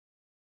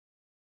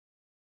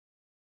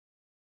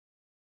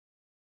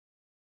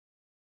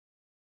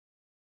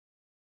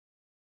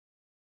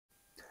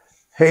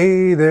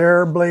Hey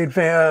there, blade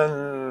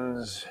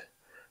fans.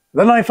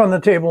 The knife on the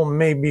table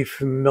may be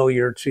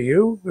familiar to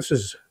you. This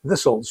is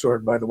this old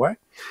sword, by the way.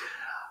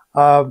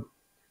 Uh,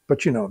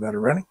 but you know that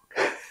already.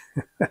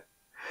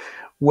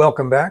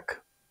 Welcome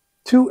back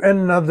to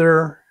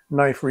another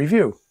knife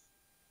review.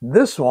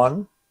 This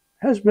one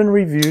has been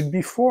reviewed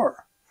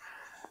before,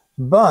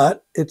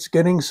 but it's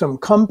getting some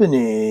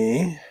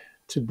company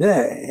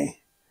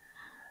today.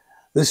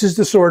 This is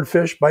the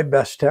Swordfish by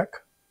Bestech.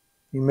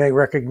 You may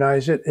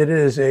recognize it. It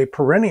is a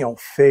perennial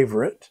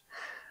favorite.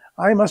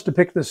 I must have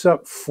picked this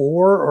up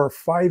 4 or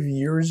 5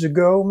 years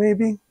ago,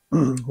 maybe.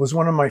 It was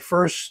one of my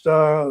first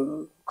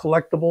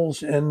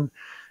collectibles in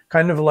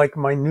kind of like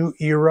my new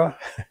era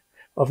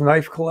of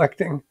knife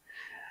collecting.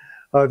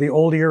 The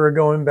old era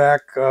going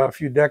back a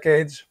few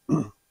decades.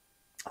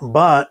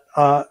 But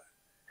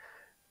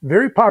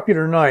very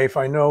popular knife.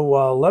 I know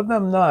Love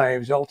Them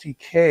Knives,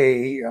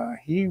 LTK,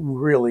 he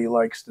really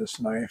likes this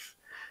knife.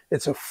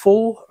 It's a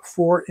full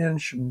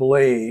 4-inch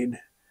blade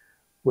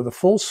with a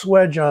full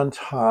swedge on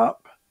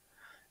top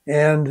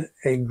and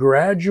a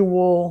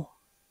gradual,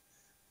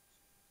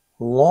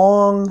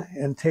 long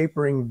and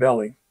tapering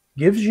belly.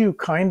 Gives you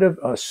kind of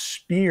a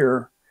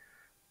spear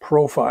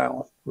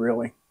profile,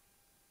 really.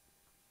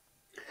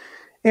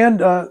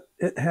 And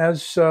it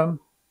has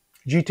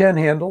G10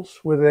 handles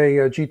with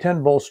a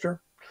G10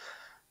 bolster.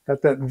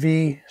 Got that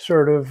V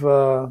sort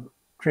of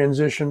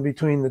transition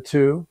between the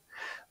two.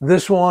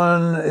 This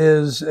one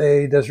is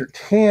a Desert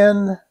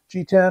Tan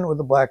G10 with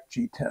a black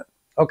G10.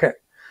 Okay,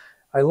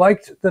 I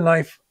liked the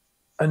knife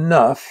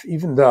enough,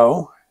 even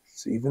though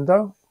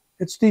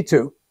it's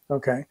D2,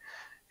 okay,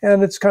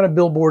 and it's kind of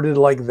billboarded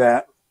like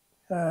that,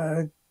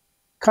 kind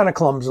of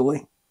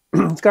clumsily.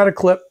 It's got a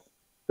clip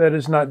that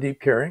is not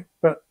deep carry,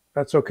 but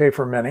that's okay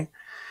for many,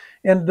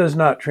 and does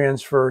not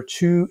transfer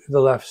to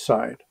the left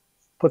side.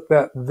 Put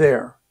that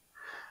there.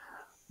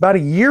 About a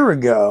year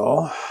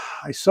ago,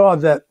 I saw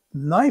that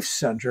Knife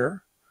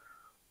Center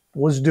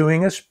was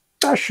doing a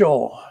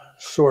special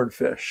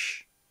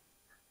Swordfish.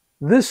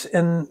 This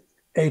in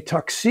a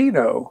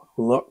tuxedo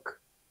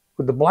look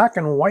with the black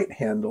and white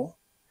handle.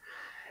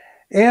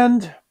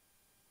 And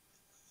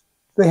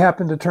they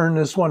happened to turn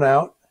this one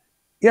out.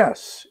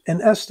 Yes,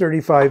 an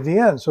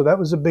S35VN. So that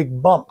was a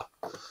big bump.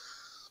 A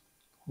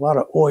lot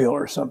of oil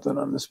or something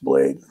on this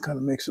blade. It kind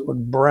of makes it look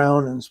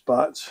brown in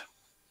spots.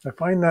 I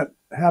find that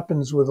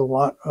happens with a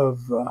lot of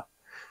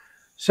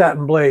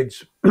satin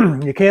blades.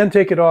 You can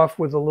take it off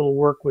with a little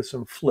work with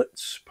some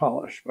Flitz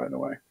polish, by the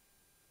way.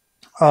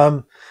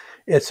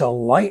 It's a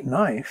light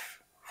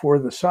knife for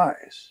the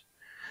size.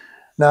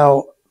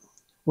 Now,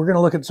 we're going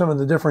to look at some of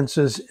the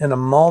differences in a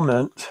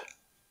moment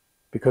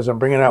because I'm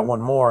bringing out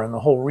one more. And the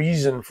whole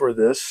reason for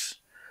this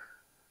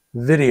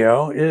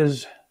video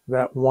is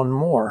that one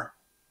more.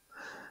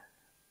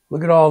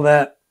 Look at all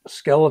that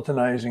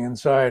skeletonizing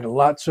inside.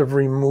 Lots of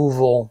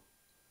removal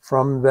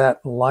from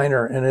that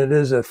liner. And it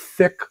is a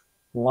thick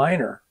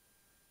liner.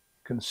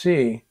 You can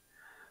see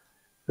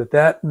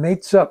that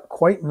mates up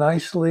quite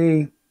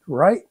nicely,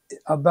 right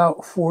about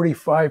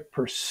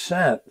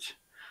 45%,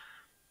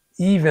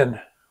 even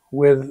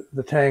with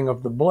the tang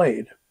of the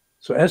blade.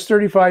 So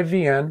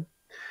S35VN,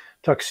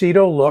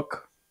 tuxedo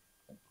look,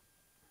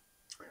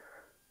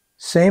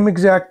 same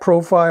exact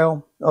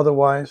profile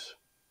otherwise,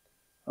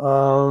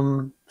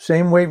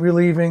 same weight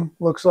relieving,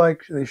 looks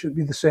like. They should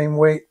be the same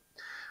weight.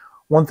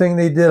 One thing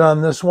they did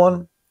on this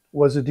one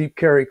was a deep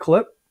carry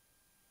clip.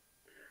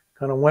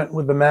 Kind of went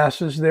with the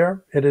masses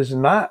there. It is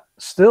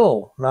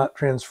still not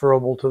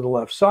transferable to the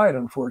left side,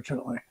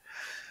 unfortunately.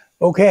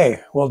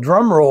 Okay, well,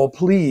 drum roll,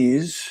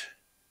 please.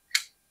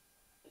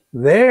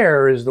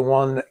 There is the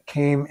one that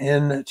came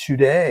in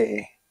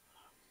today.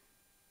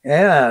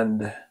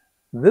 And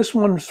this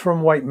one's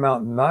from White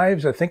Mountain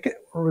Knives. I think it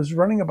was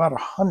running about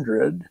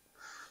 100.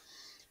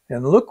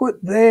 And look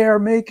what they are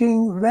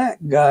making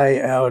that guy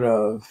out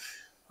of.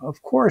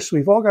 Of course,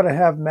 we've all got to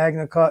have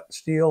Magnacut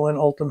steel and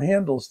Ultim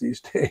handles these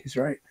days,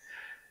 right?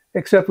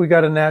 Except we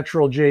got a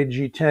natural jade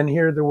G10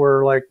 here. There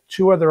were like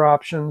 2 other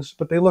options,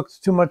 but they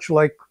looked too much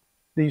like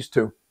these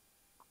two.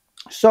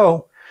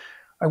 So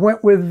I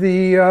went with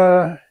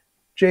the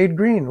jade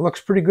green. It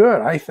looks pretty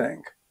good, I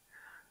think.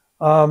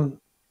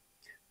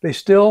 They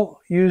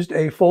still used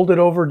a folded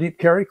over deep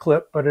carry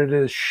clip, but it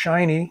is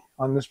shiny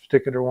on this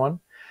particular one.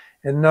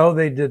 And no,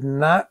 they did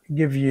not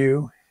give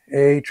you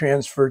a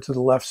transfer to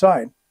the left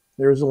side.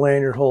 There's a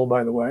lanyard hole,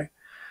 by the way.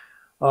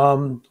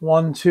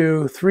 1,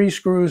 2, 3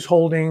 screws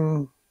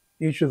holding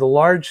each of the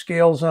large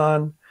scales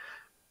on,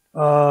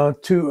 a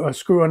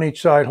screw on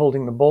each side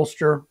holding the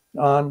bolster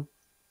on,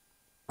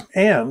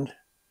 and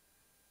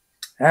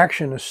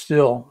action is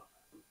still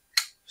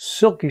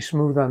silky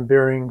smooth on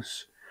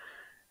bearings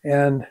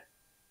and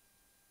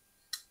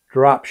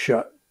drop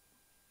shut.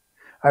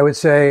 I would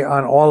say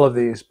on all of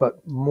these,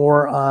 but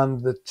more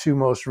on the 2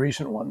 most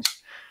recent ones.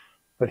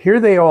 But here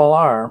they all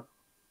are.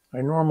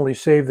 I normally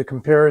save the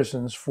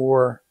comparisons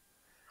for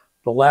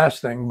the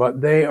last thing, but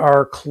they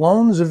are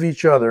clones of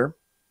each other.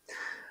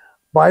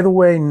 By the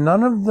way,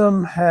 none of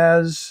them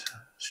has,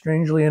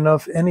 strangely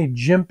enough, any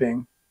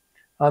jimping.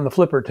 on the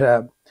flipper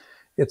tab.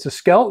 It's a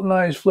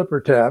skeletonized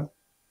flipper tab.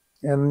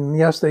 And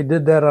yes, they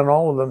did that on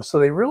all of them. So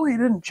they really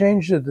didn't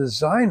change the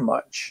design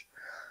much.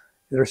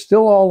 They're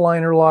still all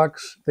liner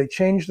locks. They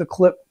changed the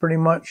clip pretty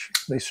much.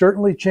 They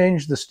certainly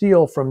changed the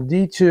steel from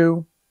D2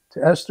 to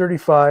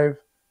S35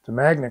 to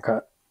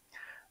Magnacut.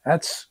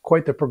 That's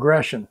quite the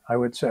progression, I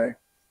would say.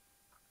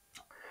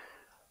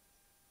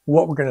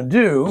 What we're going to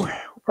do,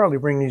 we'll probably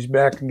bring these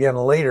back again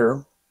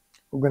later.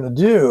 What we're going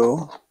to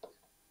do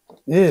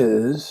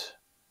is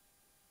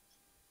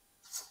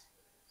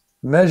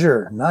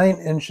measure 9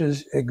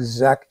 inches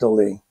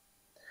exactly,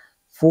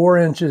 4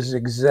 inches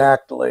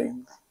exactly.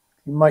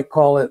 You might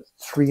call it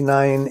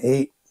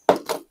 398,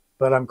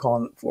 but I'm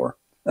calling it 4.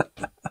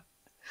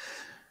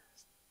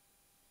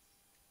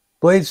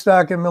 Blade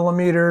stock in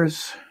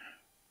millimeters,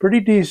 pretty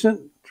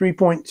decent,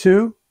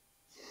 3.2.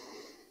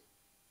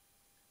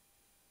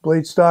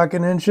 Blade stock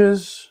in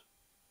inches,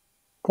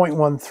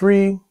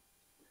 0.13.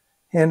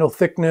 Handle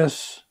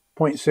thickness,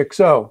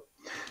 0.60.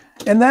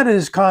 And that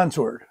is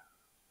contoured,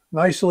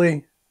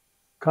 nicely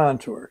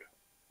contoured.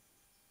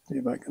 See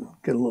if I can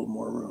get a little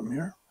more room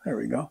here. There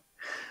we go.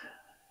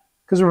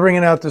 Because we're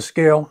bringing out the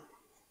scale.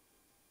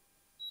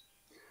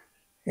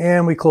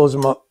 And we close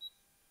them up.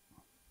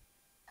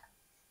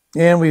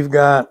 And we've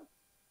got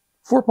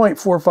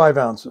 4.45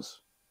 ounces,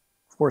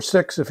 or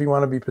 6 if you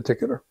want to be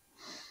particular.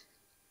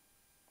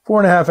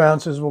 4.5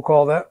 ounces, we'll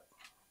call that.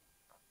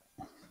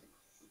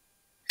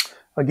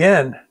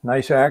 Again,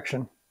 nice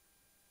action.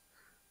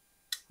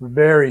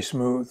 Very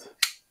smooth.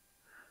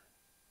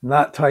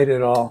 Not tight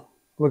at all.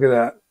 Look at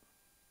that.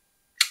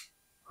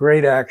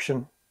 Great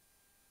action.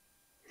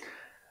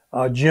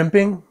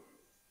 Jimping,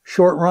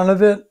 short run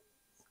of it,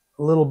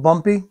 a little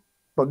bumpy,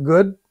 but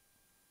good.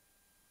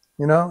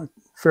 You know,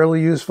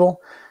 fairly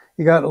useful.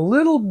 You got a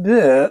little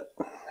bit,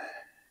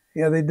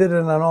 yeah, they did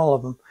it on all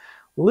of them.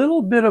 A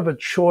little bit of a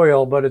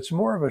choil, but it's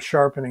more of a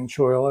sharpening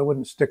choil. I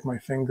wouldn't stick my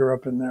finger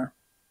up in there.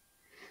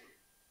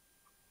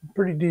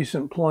 Pretty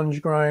decent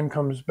plunge grind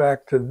comes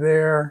back to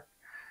there.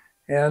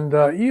 And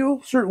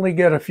you'll certainly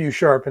get a few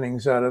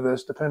sharpenings out of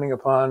this, depending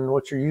upon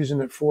what you're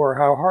using it for,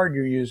 how hard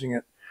you're using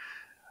it.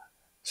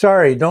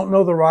 Sorry, don't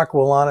know the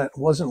Rockwell on it.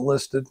 Wasn't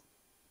listed.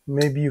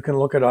 Maybe you can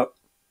look it up.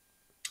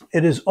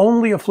 It is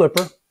only a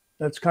flipper.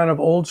 That's kind of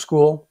old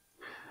school.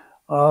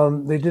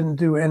 They didn't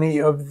do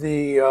any of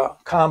the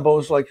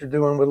combos like you're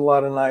doing with a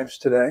lot of knives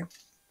today.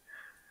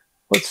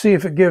 Let's see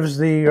if it gives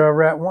the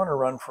Rat 1 a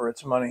run for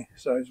its money,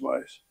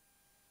 size-wise.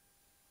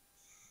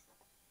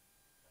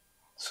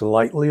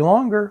 Slightly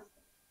longer.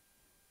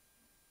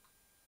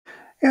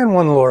 And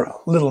one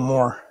little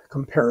more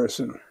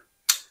comparison.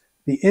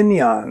 The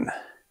Inyan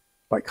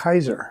by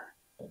Kaiser.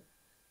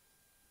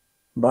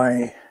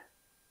 By,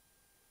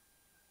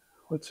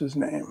 what's his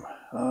name?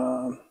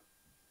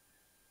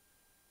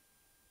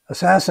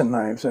 Assassin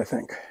Knives, I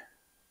think.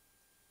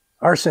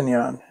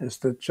 Arsenian is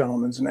the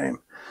gentleman's name.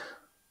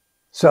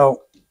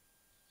 So,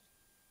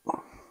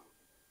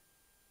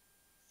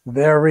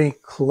 very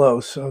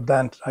close,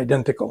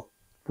 identical.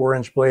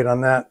 4-inch blade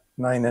on that,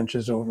 9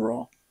 inches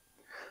overall.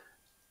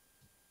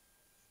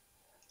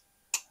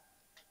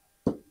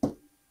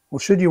 Well,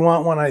 should you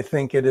want one, I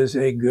think it is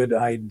a good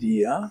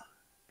idea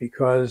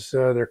because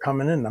they're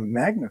coming in. The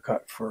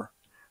Magnacut for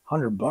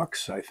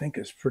 $100, I think,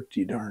 is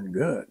pretty darn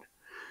good.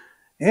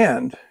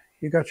 And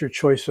you got your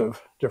choice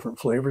of different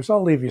flavors.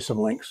 I'll leave you some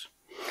links.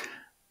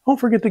 Don't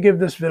forget to give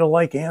this vid a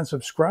like and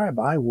subscribe.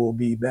 I will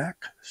be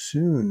back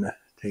soon.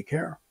 Take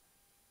care.